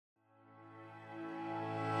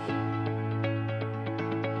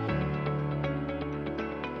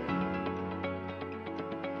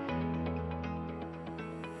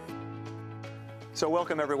So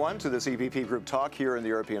welcome everyone to this EPP Group Talk here in the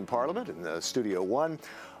European Parliament in Studio 1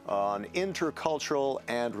 on intercultural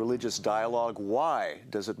and religious dialogue. Why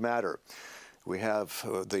does it matter? We have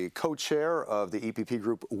the co-chair of the EPP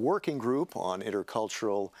Group Working Group on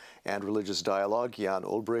Intercultural and Religious Dialogue, Jan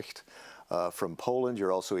Olbricht from Poland.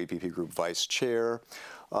 You're also EPP Group Vice Chair.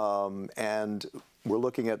 And we're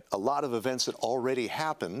looking at a lot of events that already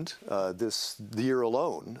happened this year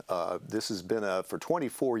alone. This has been for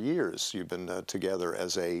 24 years you've been together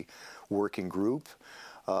as a working group.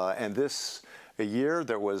 And this year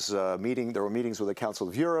there were meetings with the Council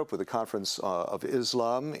of Europe, with the Conference of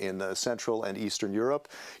Islam in Central and Eastern Europe.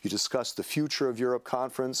 You discussed the Future of Europe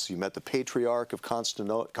conference. You met the Patriarch of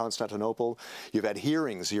Constantinople. You've had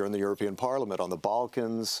hearings here in the European Parliament on the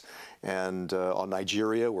Balkans and on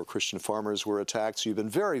Nigeria, where Christian farmers were attacked. So you've been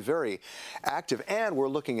very, very active. And we're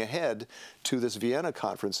looking ahead to this Vienna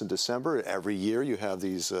conference in December. Every year you have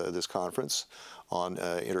this conference on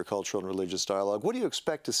intercultural and religious dialogue. What do you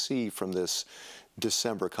expect to see from this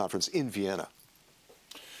December conference in Vienna?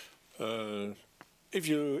 If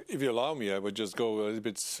you allow me, I would just go a little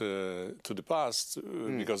bit to the past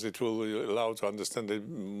because it will allow to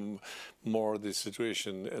understand more the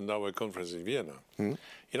situation in our conference in Vienna. You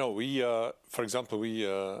know, for example, we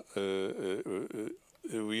are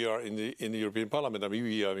in the European Parliament. I mean,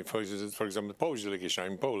 we are, for example, Polish delegation.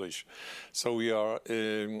 I'm Polish, so we are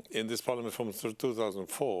in this Parliament from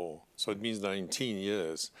 2004. So it means 19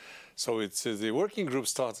 years. So it's the working group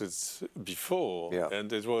started before,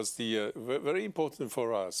 and it was very important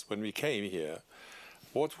for us when we came here.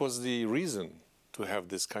 What was the reason to have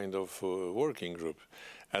this kind of working group?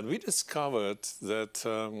 And we discovered that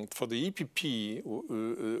for the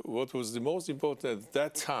EPP, what was the most important at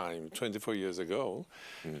that time, 24 years ago,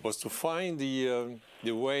 was to find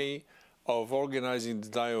the way of organizing the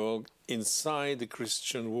dialogue inside the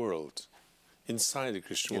Christian world. Inside the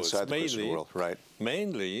Christian world, right?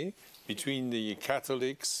 Mainly between the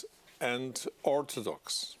Catholics and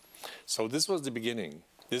Orthodox. So this was the beginning.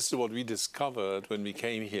 This is what we discovered when we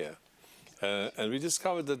came here. And we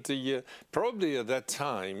discovered that probably at that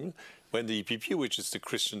time, when the EPP, which is the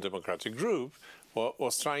Christian Democratic Group,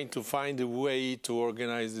 was trying to find a way to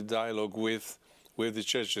organize the dialogue with the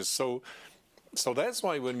churches. So that's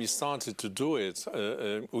why when we started to do it,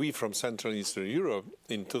 we from Central and Eastern Europe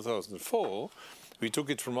in 2004, we took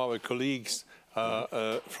it from our colleagues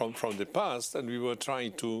from the past, and we were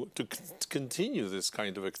trying to continue this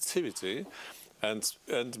kind of activity and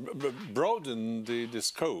broaden the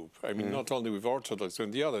scope. I mean, not only with Orthodox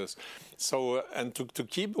and the others. So, and to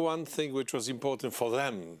keep one thing which was important for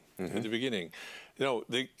them in the beginning. You know,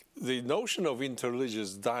 the notion of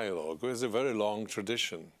interreligious dialogue was a very long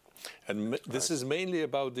tradition. And this is mainly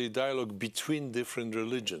about the dialogue between different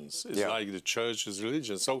religions. It's like the church's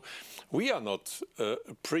religion. So we are not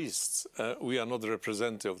priests. We are not the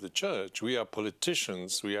representative of the church. We are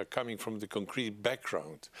politicians. We are coming from the concrete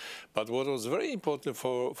background. But what was very important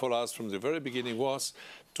for us from the very beginning was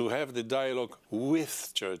to have the dialogue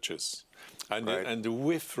with churches and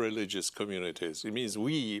with religious communities. It means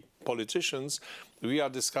we, politicians, we are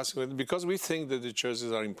discussing it because we think that the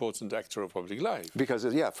churches are an important actor of public life. Because,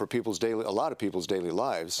 for a lot of people's daily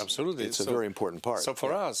lives, absolutely, it's a very important part. So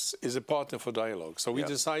for us, it's a partner for dialogue. So we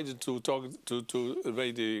decided to talk to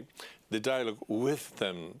make the dialogue with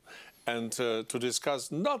them and to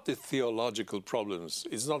discuss not the theological problems.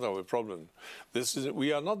 It's not our problem.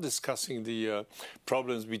 We are not discussing the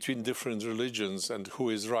problems between different religions and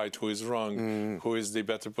who is right, who is wrong, who is the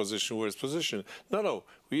better position, who is position. No.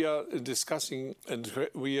 We are discussing and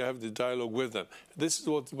we have the dialogue with them. This is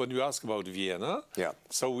what when you ask about Vienna.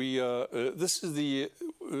 So this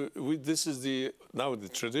is now the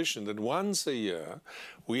tradition that once a year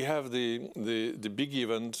we have the big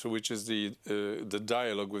event, which is the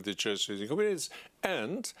dialogue with the churches and communities,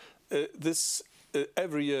 and this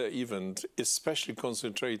every year event is especially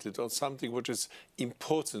concentrated on something which is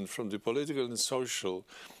important from the political and social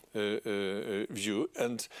view,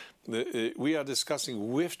 and we are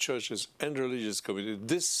discussing with churches and religious communities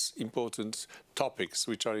these important topics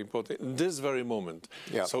which are important in this very moment.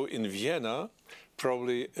 So in Vienna,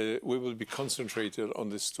 probably we will be concentrated on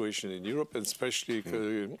the situation in Europe, and especially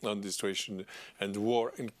on the situation and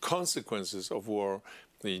war and consequences of war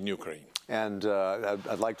in Ukraine. And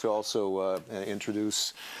I'd like to also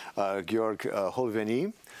introduce Georg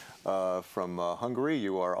Holveni. From Hungary.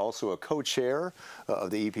 You are also a co-chair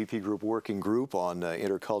of the EPP Group Working Group on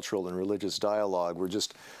Intercultural and Religious Dialogue. We're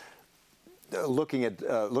just looking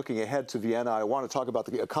ahead to Vienna. I want to talk about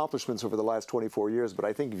the accomplishments over the last 24 years, but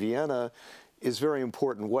I think Vienna is very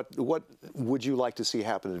important. What would you like to see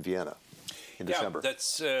happen in Vienna? in December.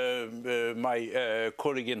 That's my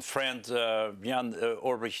colleague and friend Jan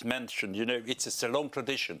Orrich mentioned. You know, it's a long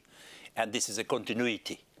tradition, and this is a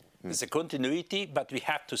continuity. It's a continuity, but we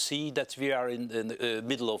have to see that we are in the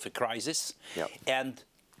middle of a crisis, and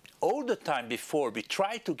all the time before we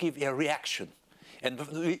try to give a reaction, and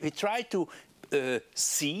we try to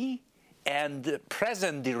see and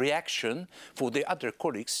present the reaction for the other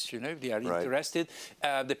colleagues. You know, they are interested.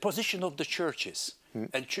 The position of the churches.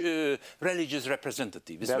 And religious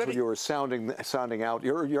representatives. That's what you were sounding out.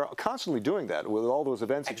 You're constantly doing that with all those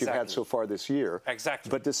events that you've had so far this year. Exactly.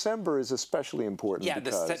 But December is especially important. Yeah,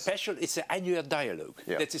 because the special. It's an annual dialogue.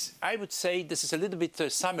 Yeah. That is, I would say, this is a little bit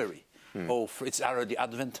summary. It's already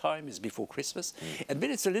Advent time, it's before Christmas, and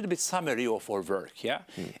then it's a little bit summary of our work,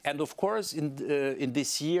 And of course, in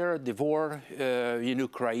this year, the war in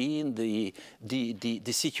Ukraine, the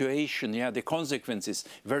situation, the consequences,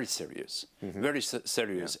 very serious, very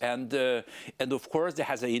serious, and of course, there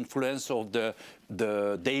has an influence of the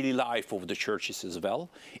daily life of the churches as well,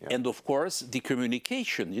 and of course, the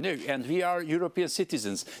communication, you know, and we are European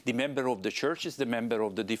citizens, the member of the churches, the member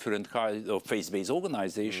of the different kinds of faith-based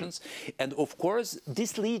organizations. And of course,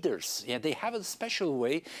 these leaders, they have a special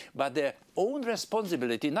way, but their own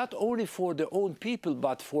responsibility, not only for their own people,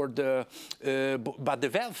 but for the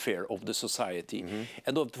welfare of the society.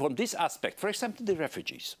 And from this aspect, for example, the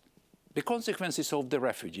refugees. The consequences of the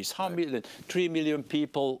refugees. How many? 3 million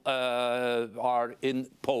people are in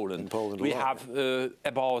Poland. We have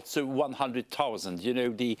about 100,000. You know,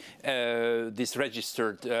 these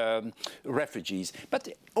registered refugees. But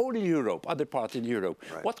all in Europe, other parts in Europe.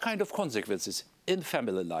 What kind of consequences in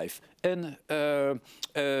family life, in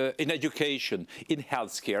education, in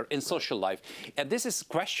healthcare, in social life? And this is a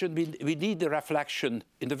question we need a reflection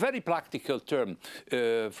in a very practical term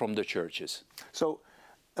from the churches. So.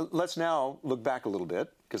 Let's now look back a little bit,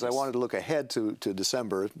 because I wanted to look ahead to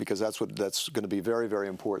December, because that's going to be very, very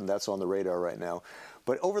important. That's on the radar right now.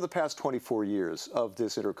 But over the past 24 years of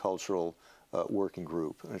this intercultural working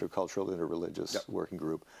group, intercultural, interreligious working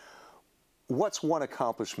group, what's one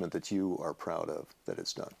accomplishment that you are proud of that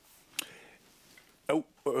it's done?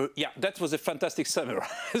 That was a fantastic summary.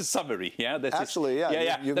 That was a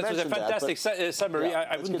fantastic summary.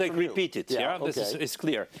 I wouldn't repeat it. This is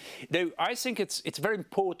clear. I think it's very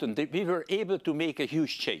important that we were able to make a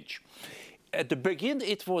huge change. At the beginning,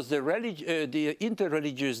 it was the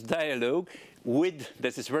interreligious dialogue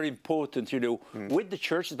that is very important, you know, with the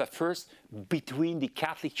churches, but first between the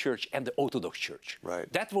Catholic Church and the Orthodox Church.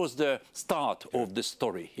 That was the start of the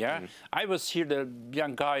story, I was here, the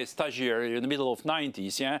young guy, stagiaire, in the middle of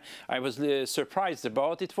 90s, I was surprised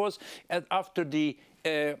about it. Was after the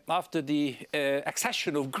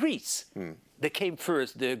accession of Greece, they came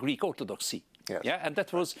first, the Greek Orthodoxy. And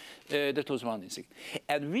that was one thing.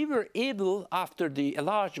 And we were able, after the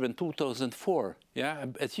enlargement 2004,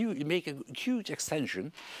 you make a huge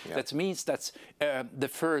extension. That means that's the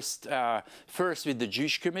first with the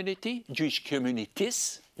Jewish community, Jewish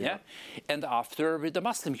communities, and after with the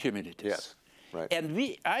Muslim communities. And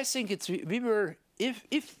I think we were,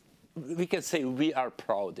 if we can say we are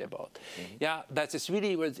proud about, that is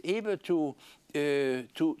really was able to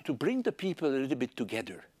bring the people a little bit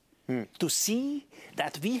together. To see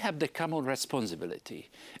that we have the common responsibility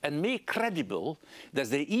and make credible that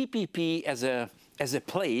the EPP as a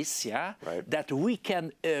place, that we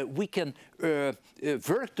can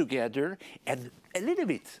work together and a little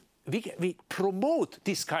bit. We promote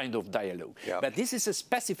this kind of dialogue. But this is a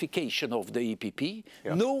specification of the EPP.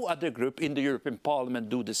 No other group in the European Parliament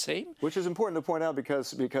do the same. Which is important to point out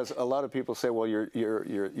because a lot of people say, well,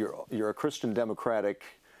 you're a Christian democratic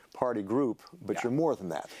party group, but you're more than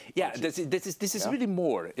that. This is really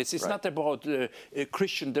more. It's not about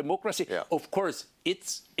Christian democracy. Of course,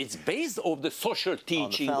 it's based on the social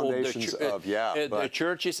teaching of the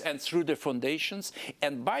churches and through the foundations.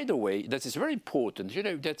 And by the way, that is very important. You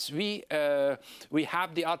know that we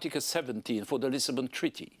have the Article 17 for the Lisbon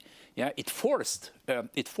Treaty. It forced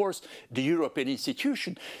the European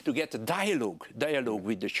institution to get a dialogue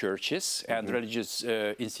with the churches and religious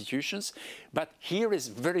institutions. But here is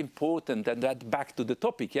very important, and that back to the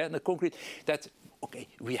topic, the concrete, that, okay,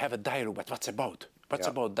 we have a dialogue, but what's about? What's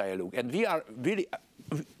about dialogue? And we are really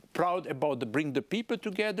proud about bring the people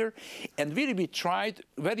together, and really we tried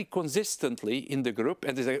very consistently in the group,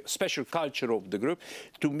 and there's a special culture of the group,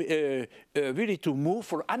 to really to move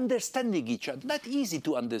for understanding each other. Not easy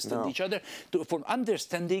to understand each other, for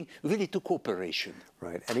understanding really to cooperation.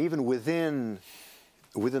 And even within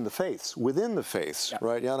within the faiths, Yeah,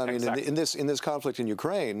 right? Yeah, I mean, exactly. in this conflict in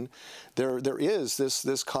Ukraine, there is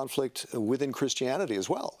this conflict within Christianity as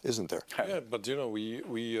well, isn't there? Yeah, but you know,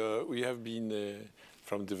 we have been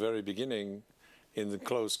from the very beginning in the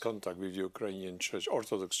close contact with the Ukrainian Church,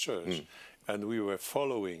 Orthodox Church, and we were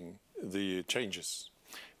following the changes.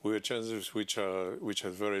 We were changes which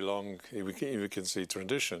have very long, we can say,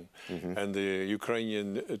 tradition, and the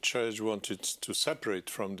Ukrainian Church wanted to separate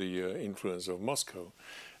from the influence of Moscow,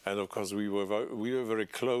 and of course we were very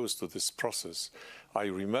close to this process. I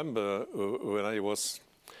remember when I was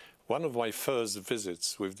one of my first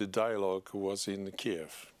visits with the dialogue was in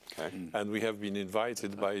Kiev. Okay. And we have been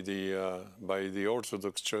invited by the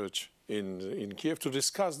Orthodox Church in Kiev to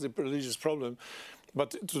discuss the religious problem,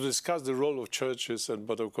 but to discuss the role of churches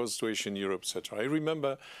but of course situation in Europe, etc. I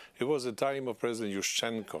remember it was a time of President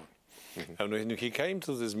Yushchenko, and when he came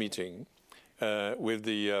to this meeting with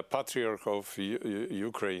the Patriarch of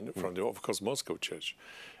Ukraine from the, of course, Moscow Church.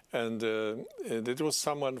 And it was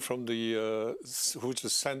someone from the who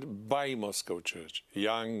was sent by Moscow Church,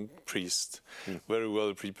 young priest, very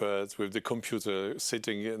well prepared, with the computer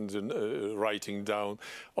sitting and writing down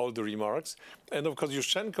all the remarks. And of course,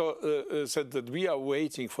 Yushchenko said that we are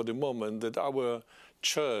waiting for the moment that our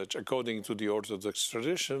church, according to the Orthodox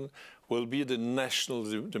tradition, will be the national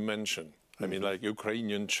dimension. I mean, like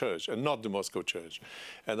Ukrainian church, and not the Moscow church.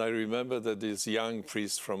 And I remember that this young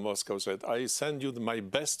priest from Moscow said, I send you my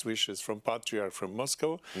best wishes from Patriarch from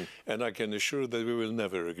Moscow, and I can assure that we will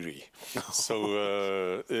never agree. So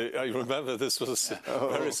I remember this was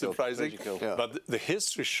very surprising. Yeah. But the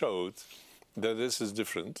history showed that this is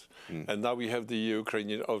different. And now we have the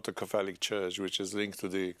Ukrainian Catholic Church, which is linked to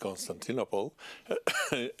the Constantinople.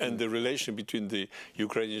 And the relation between the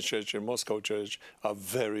Ukrainian Church and Moscow Church are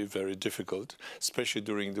very, very difficult, especially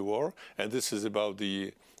during the war. And this is about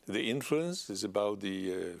the influence, it's about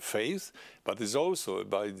the faith, but it's also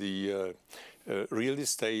about the real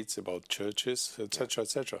estate, about churches, etc.,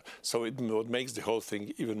 etc. So what makes the whole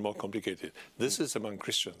thing even more complicated. This is among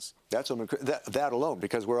Christians. That alone,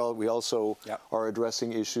 because we also are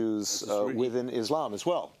addressing issues within Islam as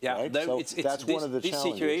well. Yeah, right? no, so that's one of the this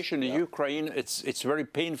challenges. situation in Ukraine, it's very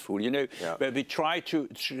painful. You know, where we try to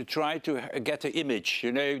get an image.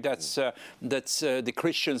 You know, that's the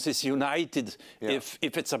Christians is united if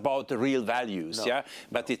it's about the real values. No. Yeah,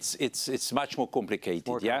 but it's much more complicated.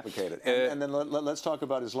 More complicated. And then let's talk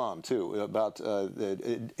about Islam too, about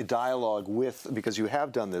dialogue with, because you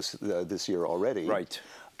have done this this year already. Right.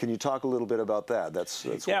 Can you talk a little bit about that? That's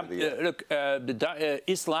yeah. One of the, look,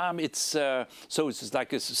 Islam. It's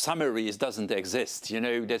like a summary. It doesn't exist. You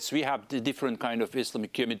know, we have the different kind of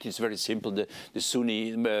Islamic communities. Very simple. The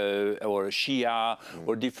Sunni or Shia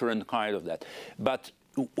or different kind of that. But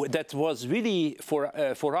that was really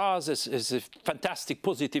for us as a fantastic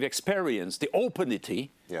positive experience. The openness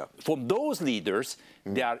from those leaders.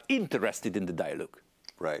 They are interested in the dialogue.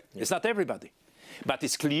 Right. It's not everybody. But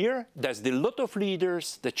it's clear there's a lot of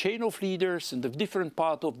leaders, the chain of leaders in the different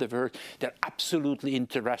part of the world, they're absolutely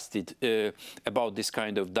interested about this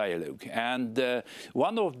kind of dialogue. And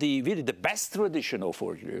one of the really the best tradition of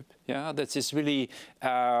our group, that is really,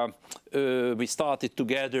 we started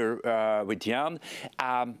together with Jan,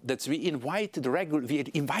 that we we're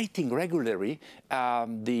inviting regularly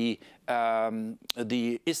the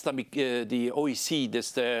Islamic, the OEC,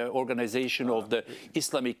 that's the organization of the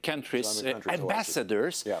Islamic countries,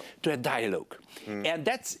 ambassadors to a dialogue. And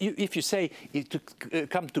that's, if you say, to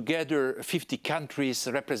come together 50 countries,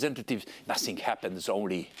 representatives, nothing happens,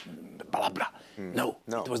 only blah, blah. No,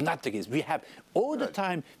 it was not the case. We have all the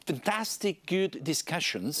time fantastic, good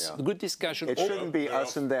discussions, good discussion. It shouldn't be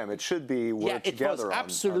us and them. It should be work together. It was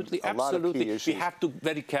absolutely, on a lot of key issues. We have to be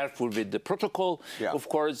very careful with the protocol, of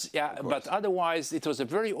course. But otherwise, it was a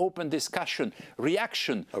very open discussion,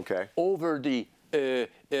 reaction over the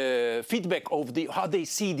feedback of how they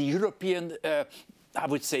see the European. I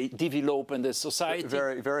would say develop in the society.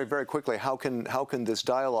 Very, very, very quickly. How can this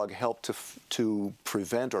dialogue help to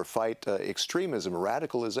prevent or fight extremism,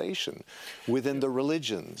 radicalization within the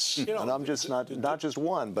religions? And I'm just not just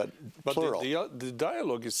one, but plural. The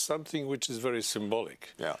dialogue is something which is very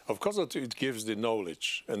symbolic. Yeah. Of course, it gives the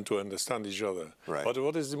knowledge and to understand each other. Right. But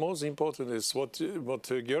what is the most important is what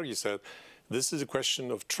Georgi said. This is a question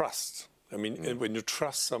of trust. I mean, when you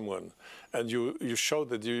trust someone and you show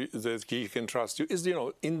that he can trust you,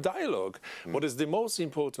 in dialogue, what is the most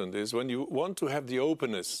important is when you want to have the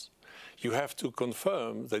openness, you have to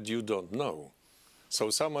confirm that you don't know. So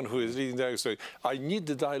someone who is reading dialogue says, I need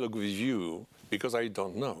the dialogue with you because I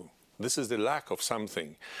don't know. This is the lack of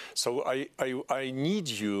something. So I need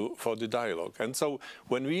you for the dialogue. And so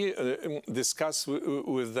when we discuss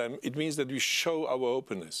with them, it means that we show our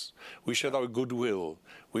openness. We show our goodwill.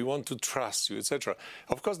 We want to trust you, etc.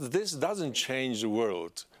 Of course, this doesn't change the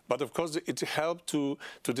world. But of course, it helped to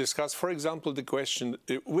discuss, for example, the question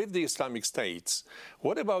with the Islamic states,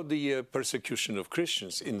 what about the persecution of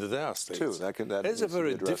Christians in their states? Too, that is a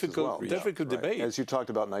very difficult debate. As you talked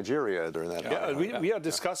about Nigeria during that time. Yeah, we are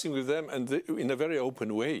discussing with them and in a very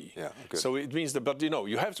open way. Yeah, good. So it means that, but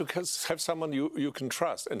you have to have someone you can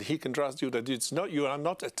trust, and he can trust you that it's not, you are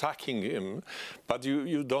not attacking him, but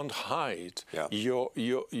you don't hide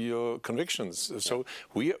your convictions. So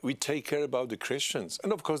we take care about the Christians,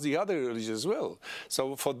 and of course the other religions as well.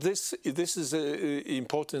 So for this is the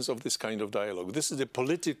importance of this kind of dialogue. This is a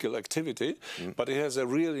political activity, but it has a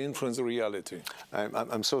real influence on reality.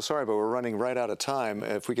 I'm so sorry, but we're running right out of time.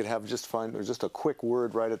 If we could have just a quick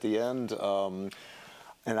word right at the end.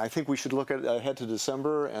 And I think we should look ahead to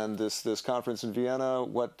December and this conference in Vienna.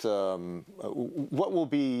 What will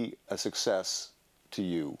be a success to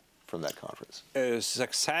you from that conference?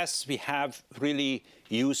 Success, we have really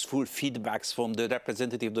useful feedbacks from the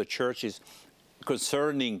representative of the churches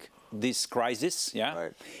concerning this crisis,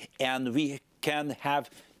 Right. And we can have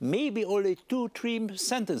maybe only 2-3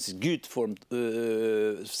 sentences, good form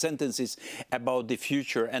sentences about the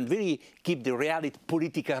future, and really keep the reality,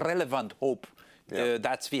 political relevant hope.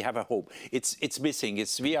 That's we have a hope. It's missing.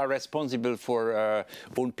 We are responsible for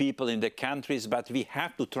own people in the countries, but we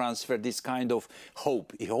have to transfer this kind of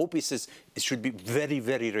hope. Hope it should be very,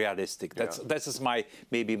 very realistic. That is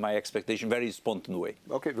maybe my expectation, very spontaneous way.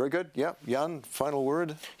 Okay, very good. Yeah, Jan, final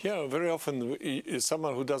word. Yeah, very often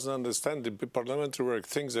someone who doesn't understand the parliamentary work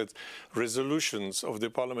thinks that resolutions of the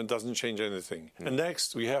parliament doesn't change anything. And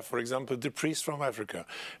next we have, for example, the priests from Africa.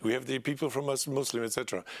 We have the people from Muslim,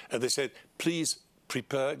 etc. And they said, please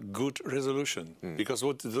prepare good resolution, because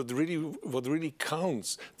what really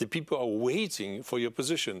counts, the people are waiting for your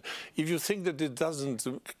position. If you think that it doesn't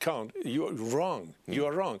count, you are wrong. You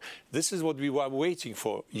are wrong. This is what we were waiting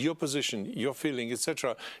for: your position, your feeling,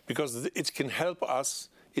 etc. Because it can help us.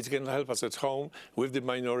 It can help us at home with the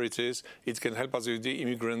minorities. It can help us with the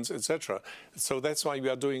immigrants, etc. So that's why we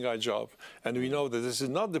are doing our job. And we know that this is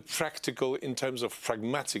not the practical in terms of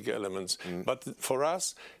pragmatic elements, but for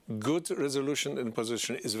us, good resolution and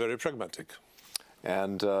position is very pragmatic.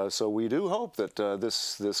 And so we do hope that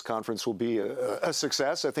this conference will be a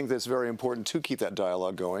success. I think that's very important to keep that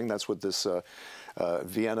dialogue going. That's what this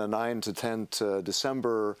Vienna 9 to 10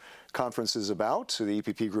 December conference is about, the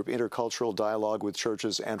EPP Group Intercultural Dialogue with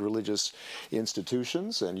Churches and Religious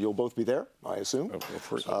Institutions. And you'll both be there, I assume,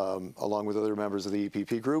 along with other members of the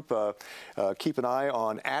EPP Group. Keep an eye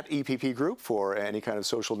on @EPP Group for any kind of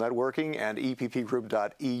social networking, and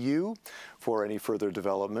eppgroup.eu for any further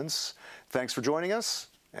developments. Thanks for joining us,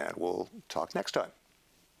 and we'll talk next time.